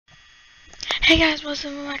Hey guys,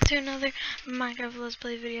 welcome back to another Minecraft Let's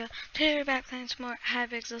Play video. Today we're back playing some more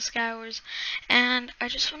Hypixel Skywars, and I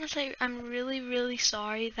just want to say I'm really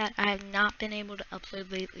sorry that I have not been able to upload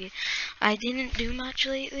lately. I didn't do much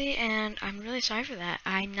lately, and I'm really sorry for that.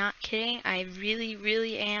 I'm not kidding. I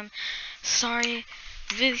really am sorry,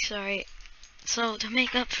 really sorry. So to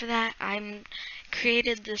make up for that, I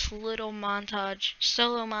created this little montage,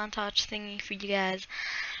 solo montage thingy for you guys.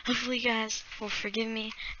 Hopefully you guys will forgive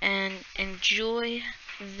me and enjoy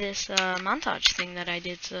this montage thing that I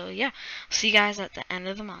did. So yeah, see you guys at the end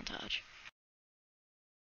of the montage.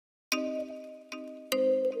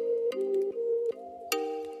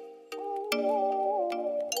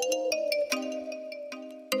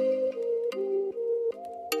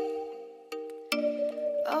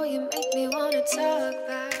 Oh, you make me wanna talk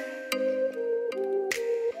back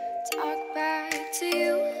to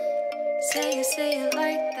you. Say it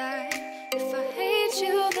like that. If I hate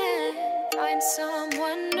you, then find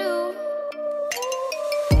someone new.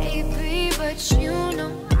 Baby, but you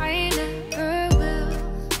know I never will.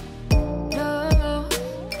 No,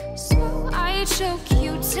 so I choke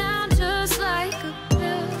you down just like a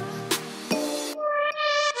pill.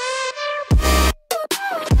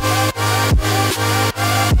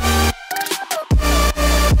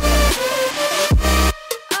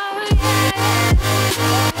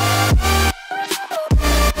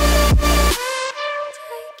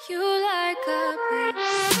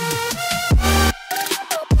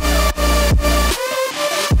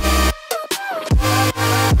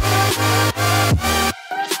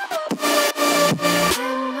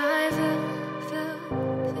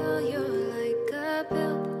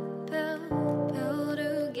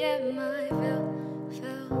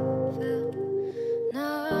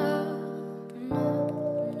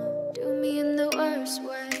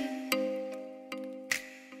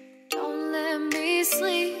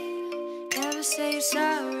 Sleep, never say you're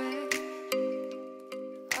sorry.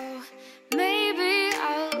 Oh, maybe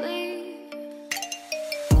I'll leave,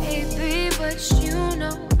 baby, but you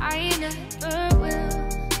know I never will.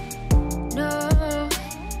 No,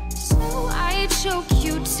 so I choke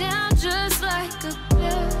you down just like a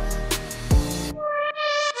pill.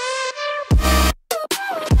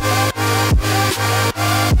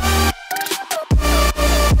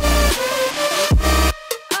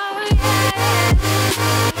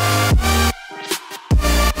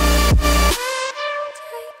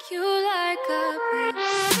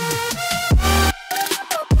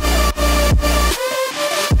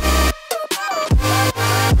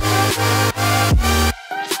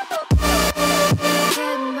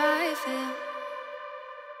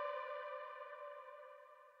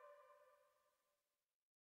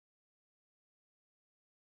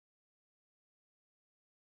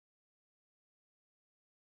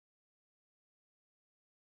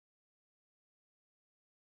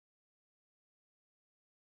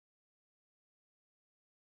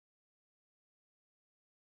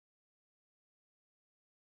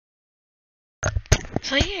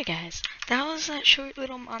 So yeah guys, that was that short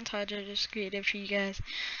little montage I just created for you guys.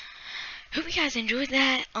 Hope you guys enjoyed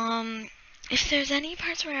that. If there's any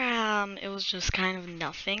parts where it was just kind of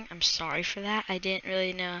nothing, I'm sorry for that. I didn't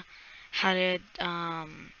really know how to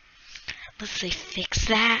let's say fix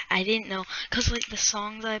that. I didn't know, cause like the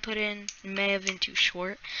songs I put in may have been too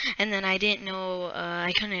short, and then I didn't know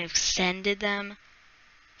I couldn't have extended them.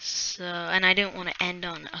 So, and I didn't want to end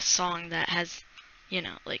on a song that has, you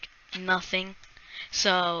know, like nothing.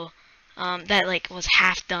 So that like was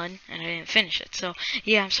half done and I didn't finish it. So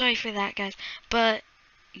yeah, I'm sorry for that, guys. But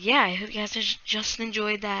yeah, I hope you guys just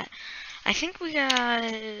enjoyed that. I think we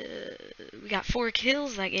got 4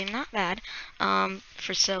 kills that game, not bad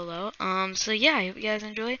for solo. So yeah, I hope you guys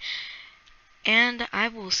enjoy, and I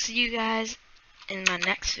will see you guys in my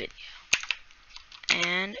next video.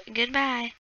 And goodbye.